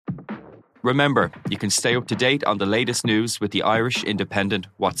Remember, you can stay up to date on the latest news with the Irish Independent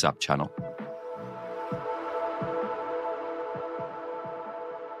WhatsApp channel.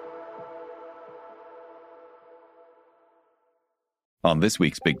 On this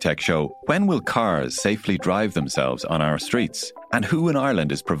week's Big Tech Show, when will cars safely drive themselves on our streets? And who in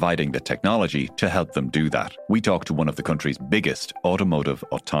Ireland is providing the technology to help them do that? We talk to one of the country's biggest automotive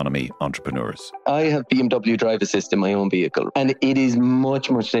autonomy entrepreneurs. I have BMW Drive Assist in my own vehicle, and it is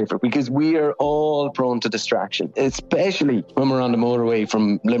much, much safer because we are all prone to distraction, especially when we're on the motorway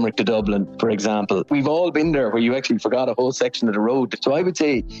from Limerick to Dublin, for example. We've all been there where you actually forgot a whole section of the road. So I would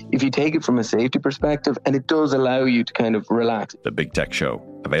say if you take it from a safety perspective, and it does allow you to kind of relax. The Big Tech Show,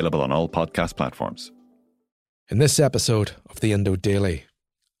 available on all podcast platforms. In this episode of the Indo Daily,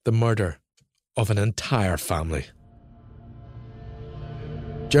 the murder of an entire family.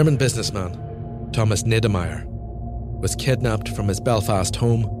 German businessman Thomas Niedermayer was kidnapped from his Belfast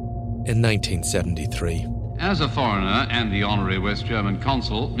home in 1973. As a foreigner and the honorary West German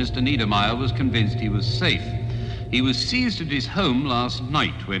consul, Mr. Niedermayer was convinced he was safe. He was seized at his home last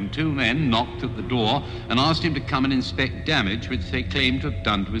night when two men knocked at the door and asked him to come and inspect damage which they claimed to have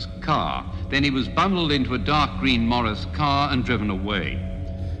done to his car. Then he was bundled into a dark green Morris car and driven away.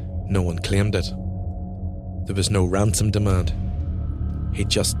 No one claimed it. There was no ransom demand. He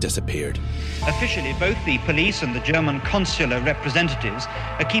just disappeared. Officially, both the police and the German consular representatives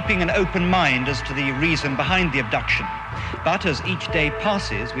are keeping an open mind as to the reason behind the abduction. But as each day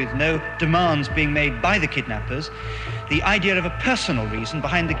passes, with no demands being made by the kidnappers, the idea of a personal reason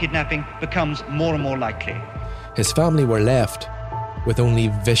behind the kidnapping becomes more and more likely. His family were left with only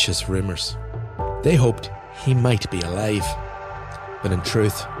vicious rumours. They hoped he might be alive. But in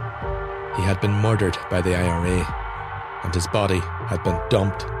truth, he had been murdered by the IRA, and his body had been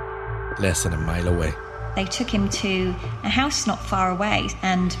dumped less than a mile away. They took him to a house not far away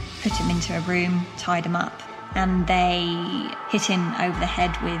and put him into a room, tied him up, and they hit him over the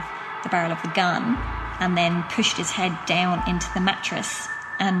head with the barrel of the gun and then pushed his head down into the mattress,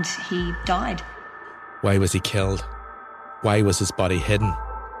 and he died. Why was he killed? Why was his body hidden?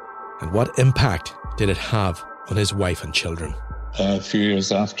 And what impact did it have on his wife and children? A few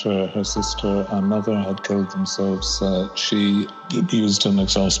years after her sister and mother had killed themselves, she used an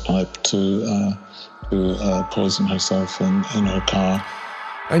exhaust pipe to poison herself in her car.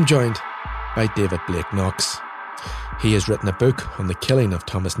 I'm joined by David Blake Knox. He has written a book on the killing of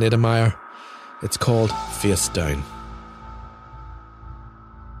Thomas Niedermayer. It's called Face Down.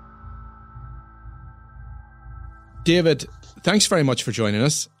 David, thanks very much for joining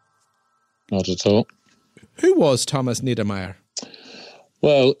us. Not at all. Who was Thomas Niedermayer?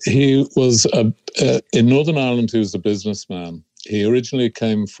 Well, he was, in Northern Ireland, he was a businessman. He originally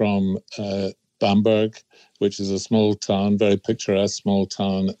came from Bamberg, which is a small town, very picturesque small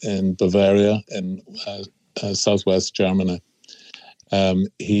town in Bavaria, in southwest Germany.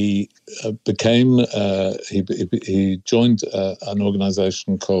 He joined an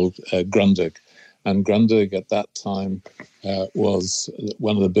organisation called Grundig, and Grundig at that time was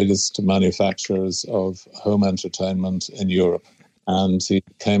one of the biggest manufacturers of home entertainment in Europe. And he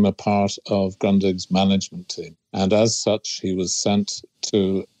became a part of Grundig's management team. And as such, he was sent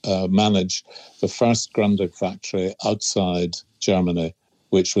to manage the first Grundig factory outside Germany,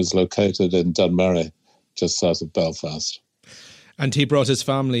 which was located in Niedermayer, just south of Belfast. And he brought his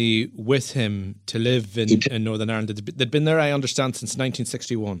family with him to live in Northern Ireland. They'd been there, I understand, since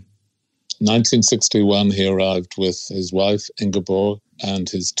 1961. 1961, he arrived with his wife, Ingeborg, and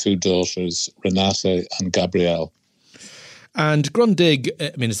his two daughters, Renate and Gabrielle. And Grundig,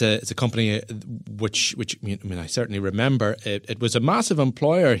 I mean, it's a company which I certainly remember. It was a massive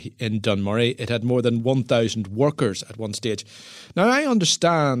employer in Dunmurry. It had more than 1,000 workers at one stage. Now, I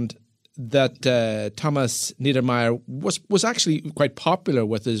understand that Thomas Niedermayer was actually quite popular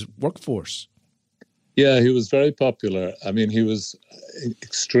with his workforce. Yeah, he was very popular. I mean, he was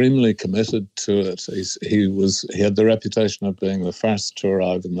extremely committed to it. He had the reputation of being the first to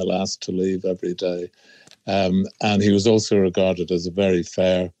arrive and the last to leave every day. And he was also regarded as a very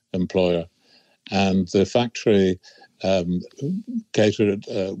fair employer. And the factory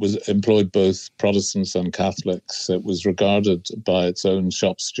employed both Protestants and Catholics. It was regarded by its own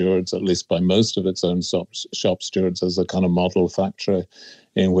shop stewards, at least by most of its own shop stewards, as a kind of model factory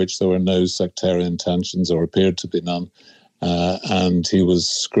in which there were no sectarian tensions, or appeared to be none. And he was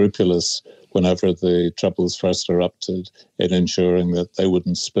scrupulous whenever the troubles first erupted in ensuring that they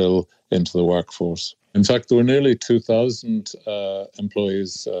wouldn't spill into the workforce. In fact, there were nearly 2,000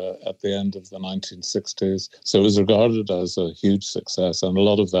 employees at the end of the 1960s. So it was regarded as a huge success, and a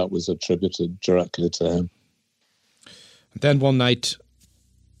lot of that was attributed directly to him. And then one night,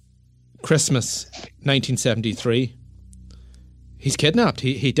 Christmas 1973. He's kidnapped.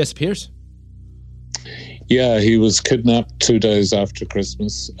 He disappears. Yeah, he was kidnapped 2 days after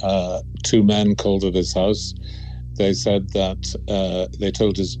Christmas. Two men called at his house. They said that they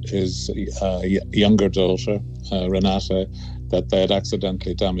told his younger daughter, Renate, that they had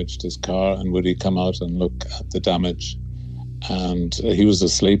accidentally damaged his car and would he come out and look at the damage. And he was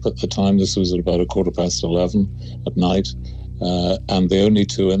asleep at the time. This was at about 11:15 at night. And the only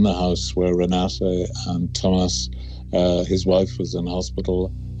two in the house were Renate and Thomas. His wife was in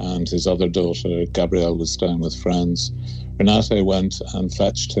hospital and his other daughter, Gabrielle, was staying with friends. Renate went and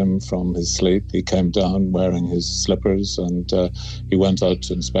fetched him from his sleep. He came down wearing his slippers and he went out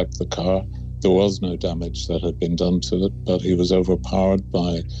to inspect the car. There was no damage that had been done to it, but he was overpowered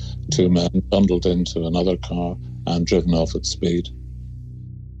by two men, bundled into another car and driven off at speed.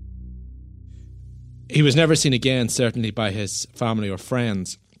 He was never seen again, certainly by his family or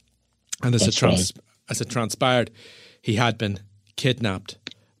friends. And as it transpired, he had been kidnapped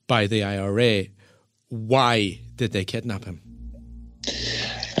by the IRA. Why did they kidnap him?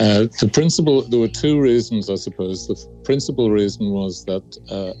 There were two reasons, I suppose. The principal reason was that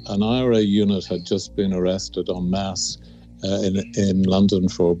an IRA unit had just been arrested en masse in London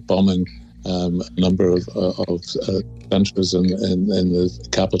for bombing a number of centres in the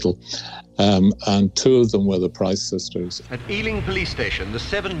capital. And two of them were the Price sisters. At Ealing Police Station, the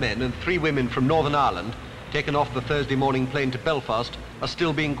 7 men and 3 women from Northern Ireland, taken off the Thursday morning plane to Belfast, are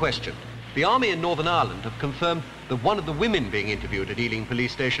still being questioned. The Army in Northern Ireland have confirmed that one of the women being interviewed at Ealing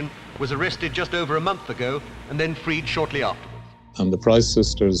Police Station was arrested just over a month ago and then freed shortly afterwards. And the Price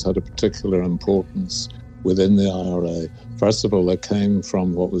sisters had a particular importance within the IRA. First of all, they came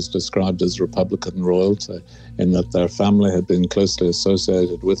from what was described as Republican royalty, in that their family had been closely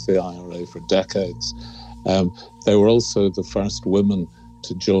associated with the IRA for decades. They were also the first women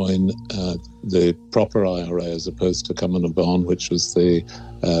to join the proper IRA as opposed to Cumann na Báin, which was the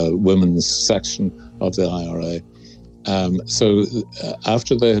women's section of the IRA. So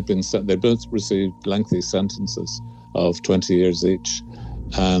after they had been sent, they both received lengthy sentences of 20 years each.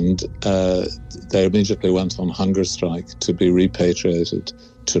 And they immediately went on hunger strike to be repatriated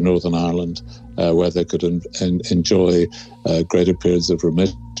to Northern Ireland, where they could enjoy greater periods of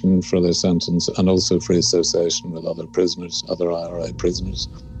remission for their sentence and also free association with other prisoners, other IRA prisoners.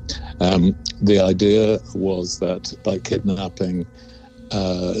 The idea was that by kidnapping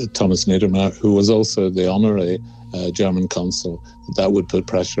Thomas Niedermayer, who was also the honorary German consul, that would put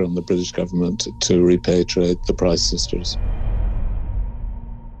pressure on the British government to repatriate the Price sisters.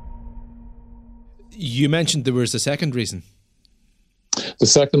 You mentioned there was a second reason. The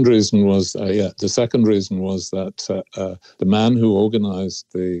second reason was, that the man who organised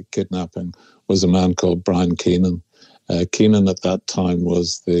the kidnapping was a man called Brian Keenan. Keenan at that time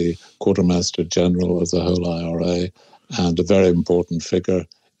was the Quartermaster General of the whole IRA and a very important figure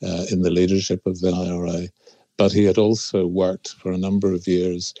in the leadership of the IRA. But he had also worked for a number of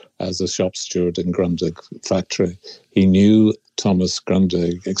years as a shop steward in Grundig factory. He knew Thomas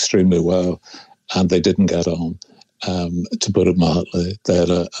Grundig extremely well, and they didn't get on, to put it mildly. They had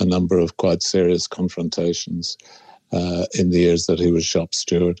a number of quite serious confrontations in the years that he was shop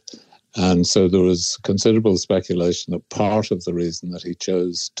steward. And so there was considerable speculation that part of the reason that he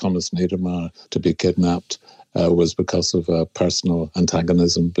chose Thomas Niedermayer to be kidnapped was because of a personal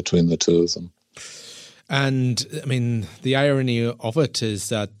antagonism between the two of them. And, I mean, the irony of it is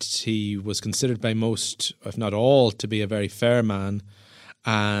that he was considered by most, if not all, to be a very fair man.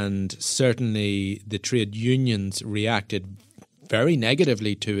 And certainly the trade unions reacted very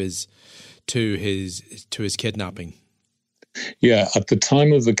negatively to his kidnapping. Yeah, at the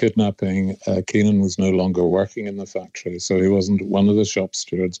time of the kidnapping, Keenan was no longer working in the factory, so he wasn't one of the shop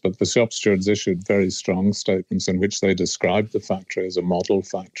stewards. But the shop stewards issued very strong statements in which they described the factory as a model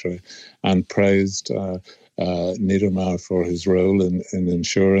factory and praised Niedermayer for his role in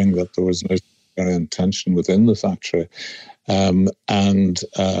ensuring that there was no tension within the factory. And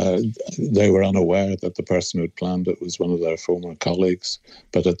they were unaware that the person who had planned it was one of their former colleagues.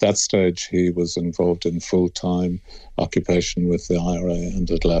 But at that stage, he was involved in full-time occupation with the IRA and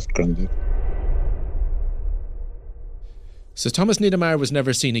had left Grundig. So Thomas Niedermayer was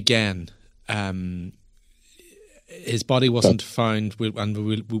never seen again. His body wasn't found, and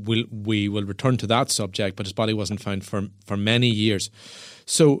we will return to that subject, but his body wasn't found for many years.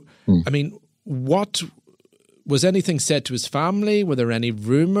 So, I mean, what... Was anything said to his family? Were there any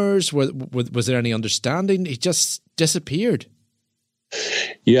rumours? Was there any understanding? He just disappeared.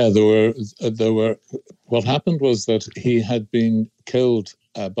 Yeah, there were. What happened was that he had been killed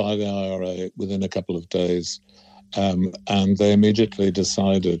by the IRA within a couple of days, And they immediately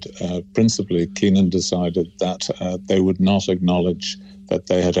decided, principally Keenan decided that they would not acknowledge that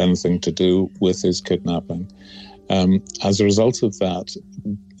they had anything to do with his kidnapping. As a result of that,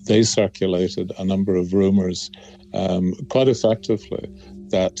 they circulated a number of rumours quite effectively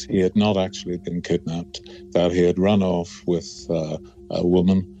that he had not actually been kidnapped, that he had run off with a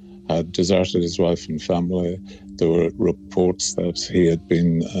woman, had deserted his wife and family. There were reports that he had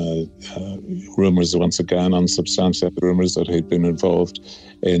been, rumours once again, unsubstantiated rumours that he'd been involved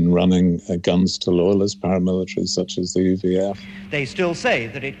in running guns to loyalist paramilitaries such as the UVF. They still say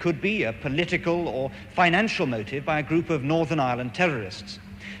that it could be a political or financial motive by a group of Northern Ireland terrorists.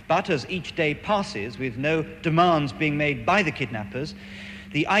 But as each day passes with no demands being made by the kidnappers,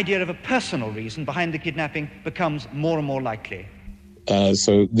 the idea of a personal reason behind the kidnapping becomes more and more likely.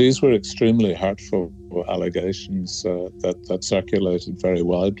 So these were extremely hurtful allegations that circulated very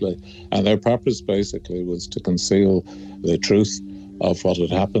widely. And their purpose basically was to conceal the truth of what had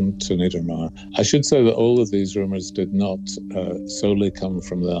happened to Niedermayer. I should say that all of these rumours did not solely come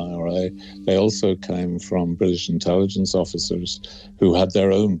from the IRA. They also came from British intelligence officers who had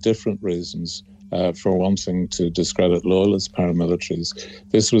their own different reasons for wanting to discredit loyalist paramilitaries.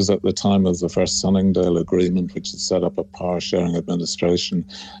 This was at the time of the first Sunningdale Agreement, which had set up a power-sharing administration,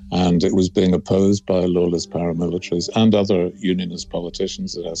 and it was being opposed by loyalist paramilitaries and other unionist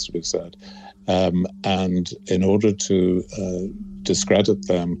politicians, it has to be said. And in order to discredit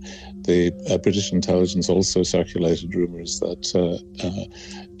them, the British intelligence also circulated rumours that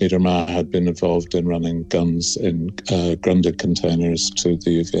Niedermayer had been involved in running guns in Grundig containers to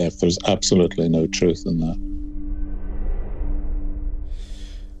the UVF. There's absolutely no truth in that.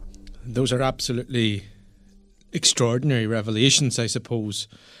 Those are absolutely extraordinary revelations, I suppose.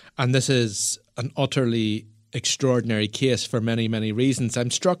 And this is an utterly extraordinary case for many, many reasons.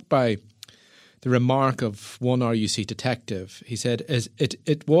 I'm struck by the remark of one RUC detective. He said,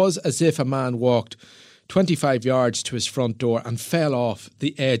 it was as if a man walked 25 yards to his front door and fell off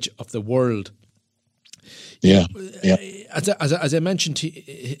the edge of the world. Yeah. As I mentioned,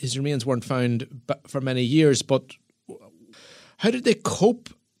 his remains weren't found for many years, but how did they cope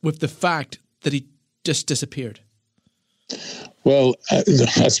with the fact that he just disappeared? Well,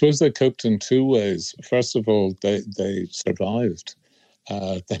 I suppose they coped in two ways. First of all, they survived.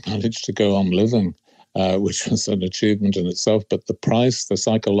 They managed to go on living, which was an achievement in itself. But the price, the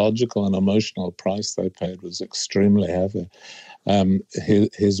psychological and emotional price they paid was extremely heavy.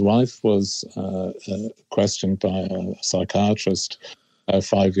 His wife was questioned by a psychiatrist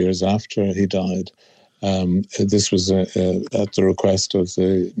 5 years after he died. This was at the request of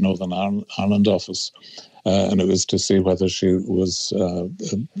the Northern Ireland office. And it was to see whether she was,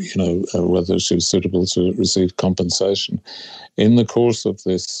 whether she was suitable to receive compensation. In the course of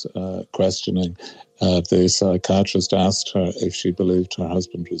this questioning, the psychiatrist asked her if she believed her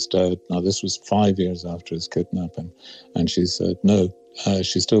husband was dead. Now, this was 5 years after his kidnapping. And she said no,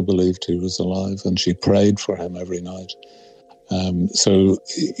 she still believed he was alive, and she prayed for him every night. So,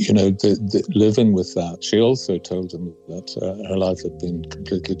 living with that, she also told him that her life had been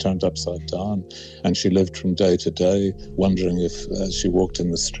completely turned upside down, and she lived from day to day, wondering if as she walked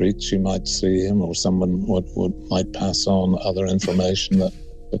in the street, she might see him, or someone might pass on other information that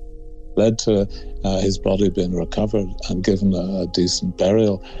led to his body being recovered and given a decent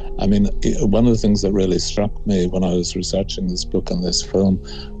burial. I mean, one of the things that really struck me when I was researching this book and this film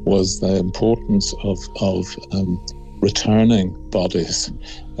was the importance of returning bodies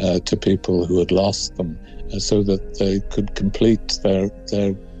to people who had lost them, so that they could complete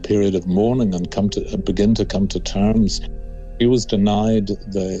their period of mourning and begin to come to terms. She was denied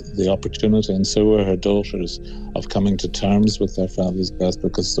the opportunity, and so were her daughters, of coming to terms with their father's death,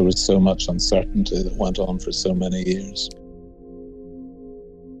 because there was so much uncertainty that went on for so many years.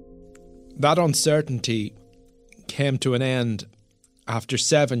 That uncertainty came to an end after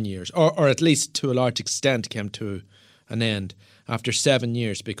 7 years, or at least to a large extent came to an end after 7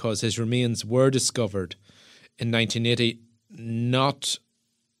 years, because his remains were discovered in 1980, not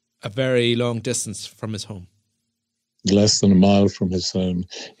a very long distance from his home. Less than a mile from his home.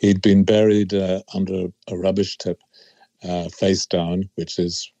 He'd been buried under a rubbish tip, face down, which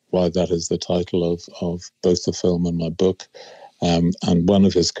is why that is the title of both the film and my book. And one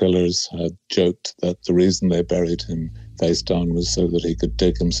of his killers had joked that the reason they buried him face down was so that he could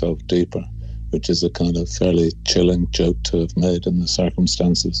dig himself deeper, which is a kind of fairly chilling joke to have made in the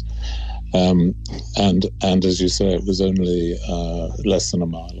circumstances. And as you say, it was only less than a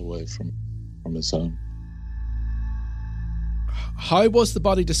mile away from his home. How was the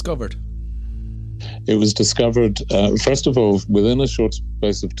body discovered? It was discovered, first of all, within a short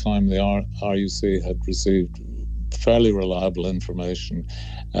space of time. The RUC had received fairly reliable information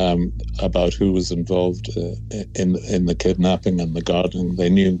about who was involved in the kidnapping and the guarding. They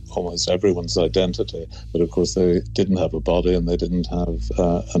knew almost everyone's identity, but of course they didn't have a body and they didn't have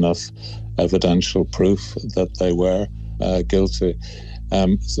enough evidential proof that they were guilty.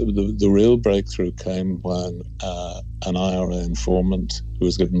 So the real breakthrough came when an IRA informant who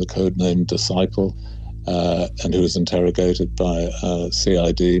was given the code name Disciple and who was interrogated by a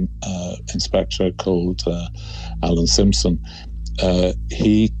CID inspector called Alan Simpson.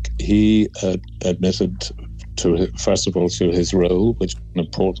 He admitted to, first of all, to his role, which was an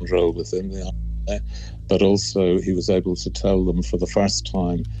important role within the IRA, but also he was able to tell them for the first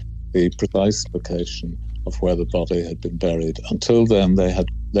time the precise location of where the body had been buried. Until then, they had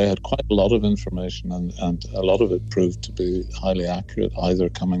quite a lot of information, and a lot of it proved to be highly accurate, either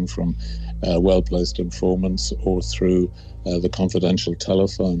coming from well-placed informants or through the confidential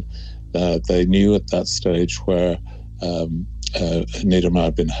telephone. They knew at that stage where Niedermayer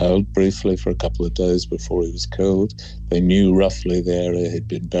had been held briefly for a couple of days before he was killed. They knew roughly the area he'd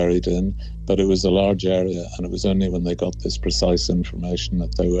been buried in, but it was a large area, and it was only when they got this precise information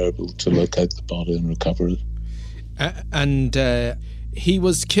that they were able to locate the body and recover it. And he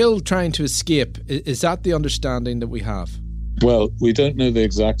was killed trying to escape. Is that the understanding that we have? Well, we don't know the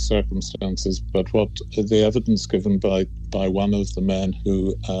exact circumstances, but what the evidence given by one of the men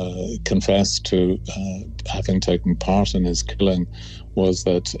who confessed to having taken part in his killing was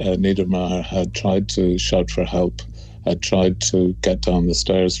that Niedermayer had tried to shout for help, had tried to get down the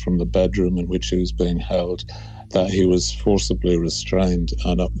stairs from the bedroom in which he was being held, that he was forcibly restrained,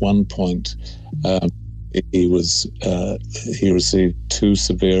 and at one point he received 2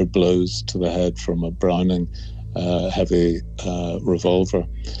 severe blows to the head from a Browning heavy revolver.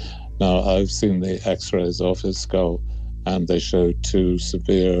 Now, I've seen the x-rays of his skull, and they showed 2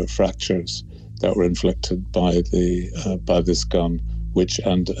 severe fractures that were inflicted by this gun,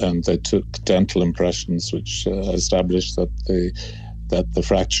 and they took dental impressions which established that the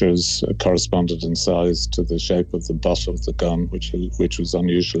fractures corresponded in size to the shape of the butt of the gun, which was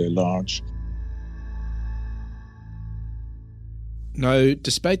unusually large. Now,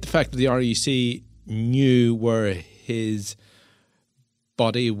 despite the fact that the RUC knew where his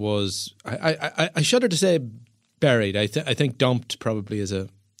body was, I shudder to say buried. I think dumped probably is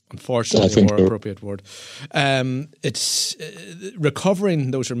unfortunately a more appropriate word. It's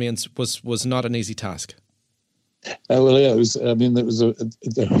recovering those remains was not an easy task. Well, yeah, it was. I mean, they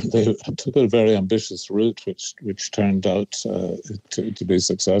took a very ambitious route, which turned out to be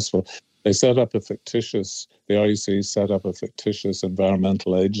successful. They set up the RUC set up a fictitious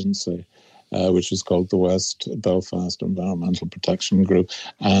environmental agency, which was called the West Belfast Environmental Protection Group,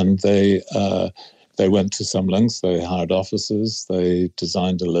 and they went to some lengths. They hired offices, they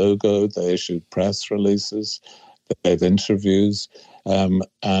designed a logo, they issued press releases, they gave interviews,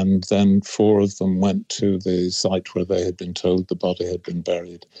 and then 4 of them went to the site where they had been told the body had been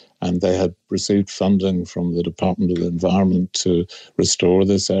buried, and they had received funding from the Department of the Environment to restore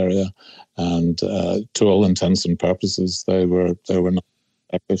this area, and to all intents and purposes they were not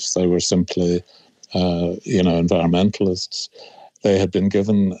activists, they were simply environmentalists. They had been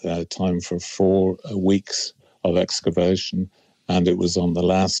given time for 4 weeks of excavation, and it was on the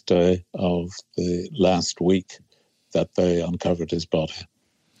last day of the last week that they uncovered his body.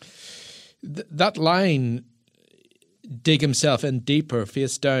 That line, dig himself in deeper,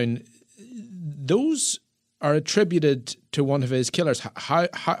 face down, those are attributed to one of his killers.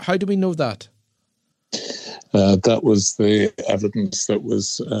 How do we know that? That was the evidence that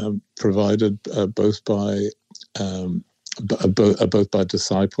was provided both by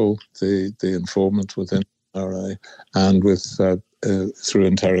Disciple, the informant within IRA, and through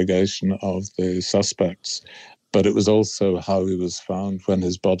interrogation of the suspects. But it was also how he was found when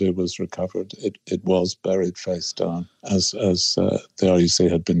his body was recovered. It was buried face down, as the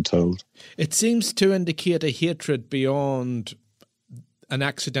RUC had been told. It seems to indicate a hatred beyond an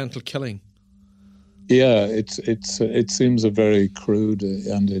accidental killing. Yeah, it seems a very crude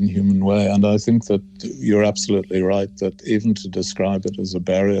and inhuman way, and I think that you're absolutely right that even to describe it as a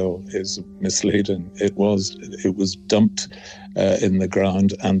burial is misleading. It was dumped in the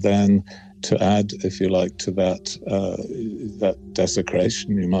ground, and then to add, if you like, to that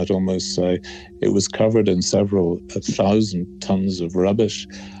desecration, you might almost say, it was covered in several 1,000 tons of rubbish,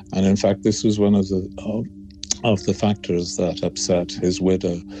 and in fact, this was one of the factors that upset his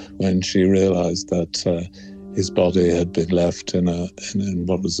widow when she realised that his body had been left in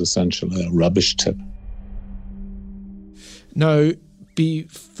what was essentially a rubbish tip. Now,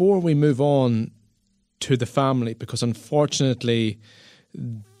 before we move on to the family, because unfortunately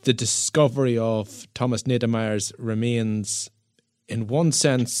the discovery of Thomas Niedermayer's remains, in one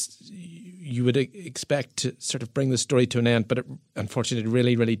sense, you would expect to sort of bring the story to an end, but it unfortunately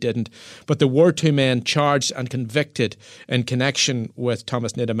really, really didn't. But there were two men charged and convicted in connection with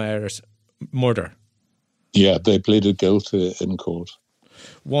Thomas Niedermayer's murder. Yeah, they pleaded guilty in court.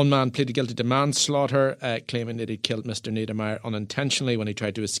 One man pleaded guilty to manslaughter, claiming that he killed Mr. Niedermayer unintentionally when he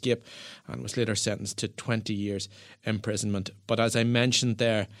tried to escape, and was later sentenced to 20 years imprisonment. But as I mentioned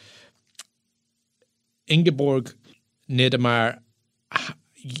there, Ingeborg Niedermayer,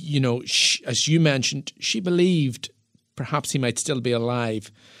 you know, as you mentioned, she believed perhaps he might still be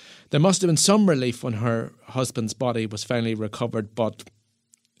alive. There must have been some relief when her husband's body was finally recovered, but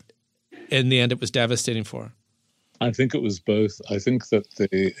in the end it was devastating for her. I think it was both. I think that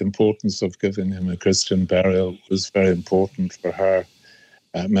the importance of giving him a Christian burial was very important for her.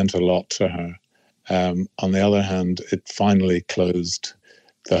 It meant a lot to her. On the other hand, it finally closed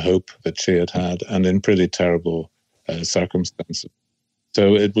the hope that she had had, and in pretty terrible circumstances.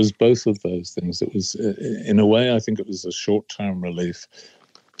 So it was both of those things. It was, in a way, I think it was a short-term relief,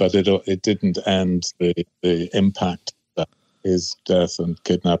 but it didn't end the impact that his death and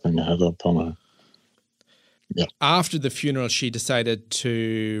kidnapping had upon her. Yeah. After the funeral, she decided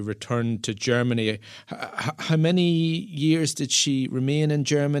to return to Germany. How many years did she remain in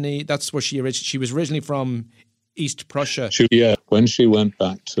Germany? That's where she was originally from, East Prussia. When she went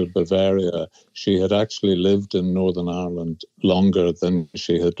back to Bavaria, she had actually lived in Northern Ireland longer than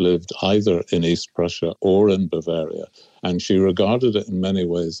she had lived either in East Prussia or in Bavaria. And she regarded it in many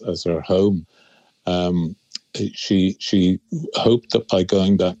ways as her home. She hoped that by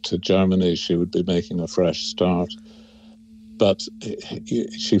going back to Germany, she would be making a fresh start. But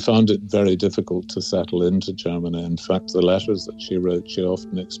she found it very difficult to settle into Germany. In fact, the letters that she wrote, she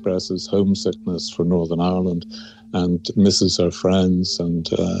often expresses homesickness for Northern Ireland and misses her friends and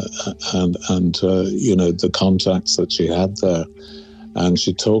you know, the contacts that she had there. And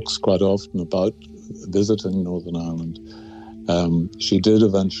she talks quite often about visiting Northern Ireland. She did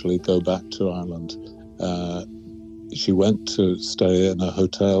eventually go back to Ireland. She went to stay in a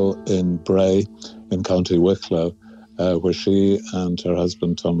hotel in Bray in County Wicklow, where she and her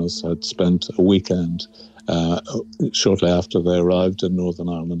husband Thomas had spent a weekend shortly after they arrived in Northern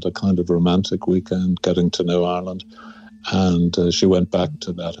Ireland, a kind of romantic weekend, getting to know Ireland. And she went back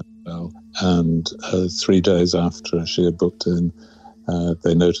to that hotel. And 3 days after she had booked in,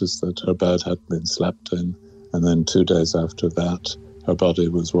 they noticed that her bed hadn't been slept in. And then 2 days after that, her body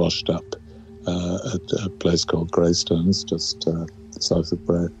was washed up at a place called Greystones, just south of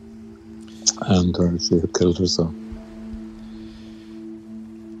Bray. And she had killed herself.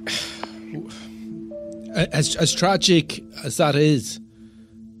 As tragic as that is,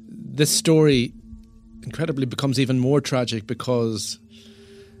 this story incredibly becomes even more tragic because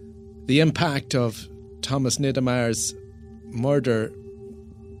the impact of Thomas Niedermayer's murder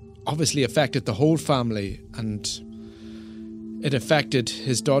obviously affected the whole family, and it affected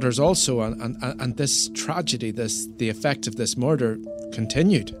his daughters also, and this tragedy, the effect of this murder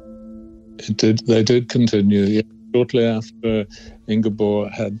continued. It did. They did continue. Yeah. Shortly after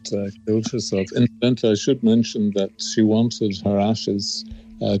Ingeborg had killed herself. Incidentally, I should mention that she wanted her ashes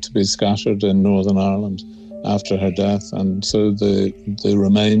to be scattered in Northern Ireland after her death, and so the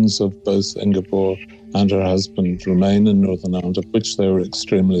remains of both Ingeborg and her husband remain in Northern Ireland, of which they were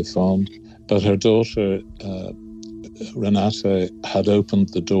extremely fond. But her daughter, Renate, had opened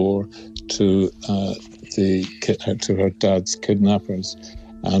the door to her dad's kidnappers.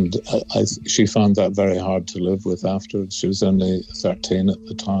 And she found that very hard to live with afterwards. She was only 13 at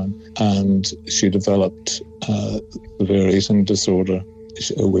the time. And she developed severe eating disorder,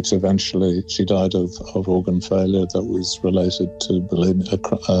 which eventually she died of organ failure that was related to bulimia,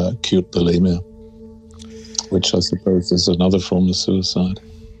 acute bulimia, which I suppose is another form of suicide.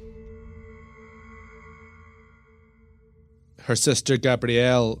 Her sister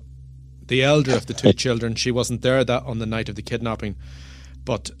Gabrielle, the elder of the two children, she wasn't there on the night of the kidnapping.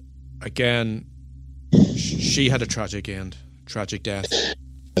 But again, she had a tragic end, tragic death.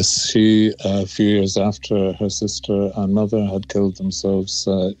 Yes, she, a few years after her sister and mother had killed themselves,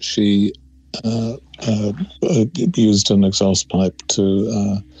 she used an exhaust pipe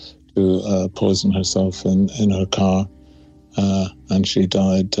to poison herself in her car, and she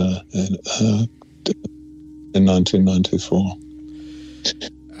died in 1994.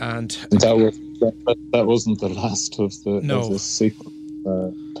 And that wasn't the last of the sequence.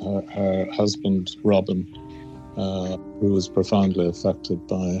 Her husband, Robin, who was profoundly affected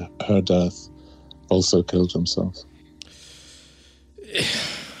by her death, also killed himself.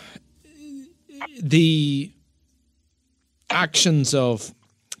 The actions of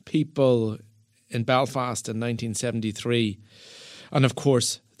people in Belfast in 1973. And of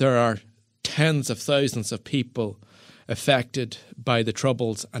course, there are tens of thousands of people affected by the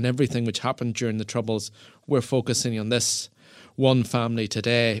Troubles and everything which happened during the Troubles. We're focusing on this one family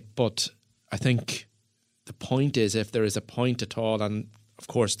today, but I think the point is, if there is a point at all, and of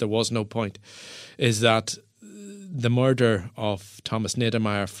course there was no point, is that the murder of Thomas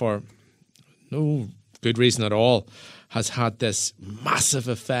Niedermayer, for no good reason at all, has had this massive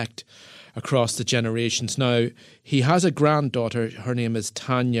effect across the generations. Now, he has a granddaughter, her name is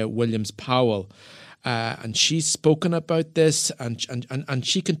Tanya Williams Powell, and she's spoken about this, and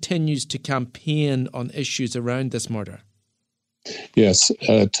she continues to campaign on issues around this murder. Yes,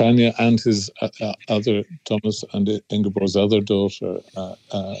 Tanya and his other, Thomas and Ingeborg's other daughter,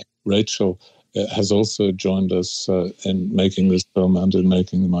 Rachel, has also joined us in making this film and in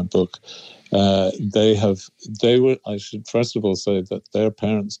making my book. I should first of all say that their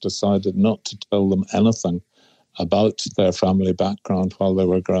parents decided not to tell them anything about their family background while they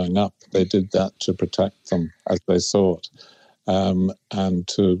were growing up. They did that to protect them as they saw it, and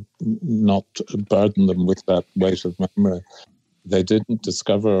to not burden them with that weight of memory. They didn't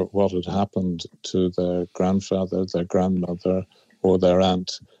discover what had happened to their grandfather, their grandmother, or their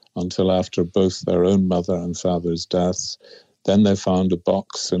aunt until after both their own mother and father's deaths. Then they found a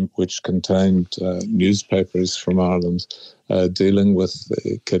box which contained newspapers from Ireland dealing with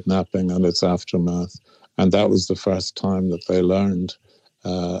the kidnapping and its aftermath. And that was the first time that they learned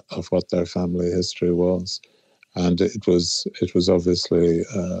of what their family history was. And it was obviously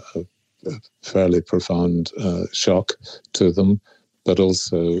a fairly profound shock to them, but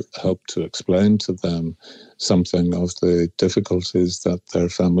also helped to explain to them something of the difficulties that their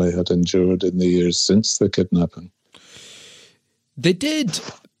family had endured in the years since the kidnapping. They did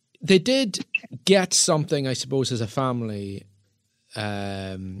get something, I suppose, as a family,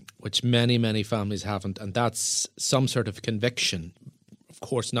 which many families haven't, and that's some sort of conviction. Of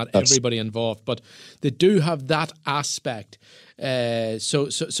course, not everybody involved, but they do have that aspect. So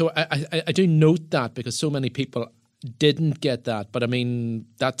I do note that, because so many people didn't get that. But I mean,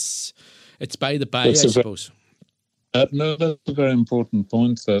 it's by the by, I suppose. No, that's a very important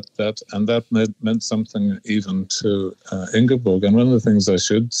point. That meant something even to Ingeborg. And one of the things I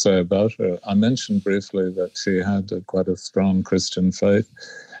should say about her, I mentioned briefly that she had quite a strong Christian faith.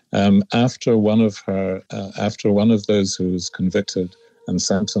 After one of those who was convicted and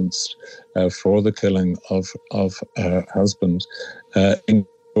sentenced for the killing of her husband,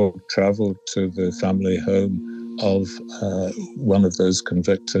 Ingeborg travelled to the family home of one of those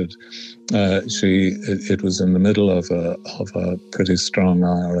convicted. It was in the middle of a pretty strong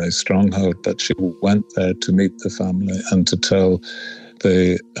IRA stronghold, but she went there to meet the family and to tell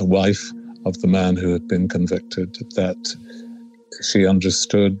the wife of the man who had been convicted that she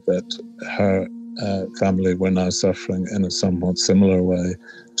understood that her family were now suffering in a somewhat similar way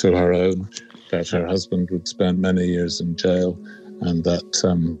to her own, that her husband would spend many years in jail, and that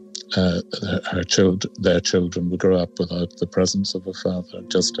their children would grow up without the presence of a father,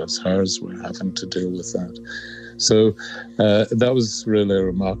 just as hers were having to deal with that. So that was really a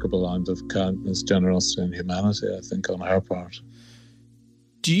remarkable act of kindness, generosity and humanity, I think, on her part.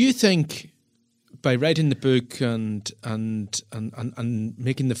 Do you think, by writing the book and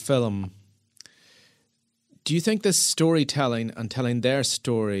making the film, do you think this storytelling and telling their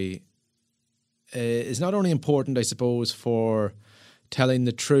story is not only important, I suppose, for telling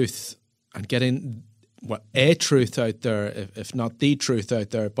the truth and getting a truth out there, if not the truth out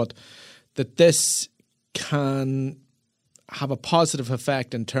there, but that this can have a positive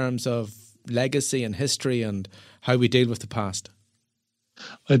effect in terms of legacy and history and how we deal with the past?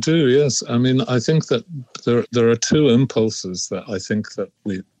 I do, yes. I mean, I think that there are two impulses that I think that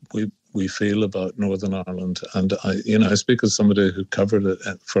we feel about Northern Ireland, and I speak as somebody who covered it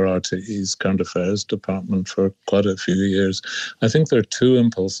for RTE's Current Affairs department for quite a few years. I think there are two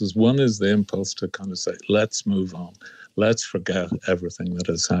impulses. One is the impulse to kind of say, let's move on. Let's forget everything that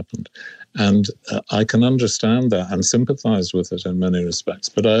has happened. And I can understand that and sympathise with it in many respects.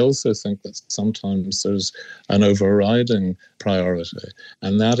 But I also think that sometimes there's an overriding priority,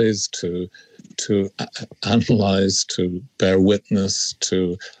 and that is to analyse, to bear witness,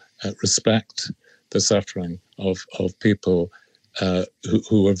 to respect the suffering of people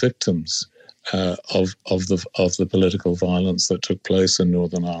who were victims of the political violence that took place in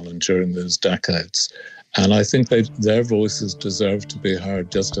Northern Ireland during those decades. And I think their voices deserve to be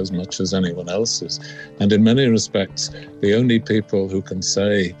heard just as much as anyone else's. And in many respects, the only people who can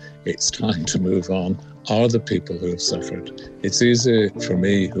say it's time to move on are the people who have suffered. It's easy for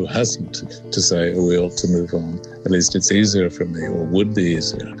me, who hasn't, to say, oh, we ought to move on. At least it's easier for me, or would be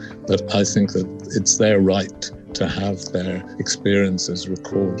easier. But I think that it's their right to have their experiences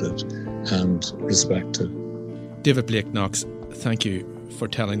recorded and respected. David Blake Knox, thank you for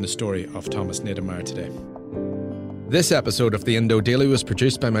telling the story of Thomas Niedermayer today. This episode of the Indo Daily was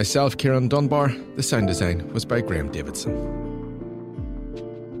produced by myself, Kieran Dunbar. The sound design was by Graham Davidson.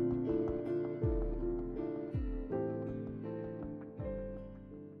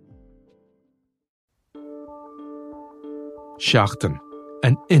 Seachtain,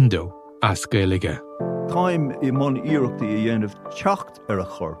 an Indo as Gaeilge. Táim I mon iarachtaí a dhéanamh teacht ar a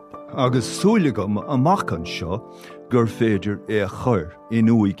chorp, agus súlagam amach an seo gur féidir é a chur in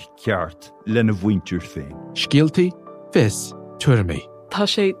uig ceart lena bhaintear féin. Scialtaí, fis, tuirmí. Tá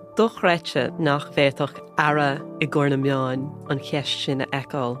sé dochreite nach bhéadach ara I gcóna meáin an cheist sin a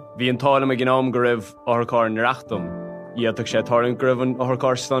eáil. Bhí an tálam a gnám go raibh orchár na reachtam. Iadach sé táirn go raibh an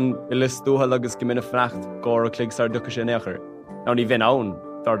orchár stan I lis dúthal agus go minic freacht gcóir a clig sar ducha sin éachair. Ná ní bhín ann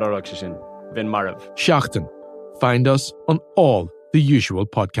dardarach sé sin. Vin Marav. Seachtain. Find us on all the usual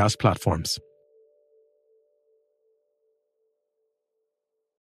podcast platforms.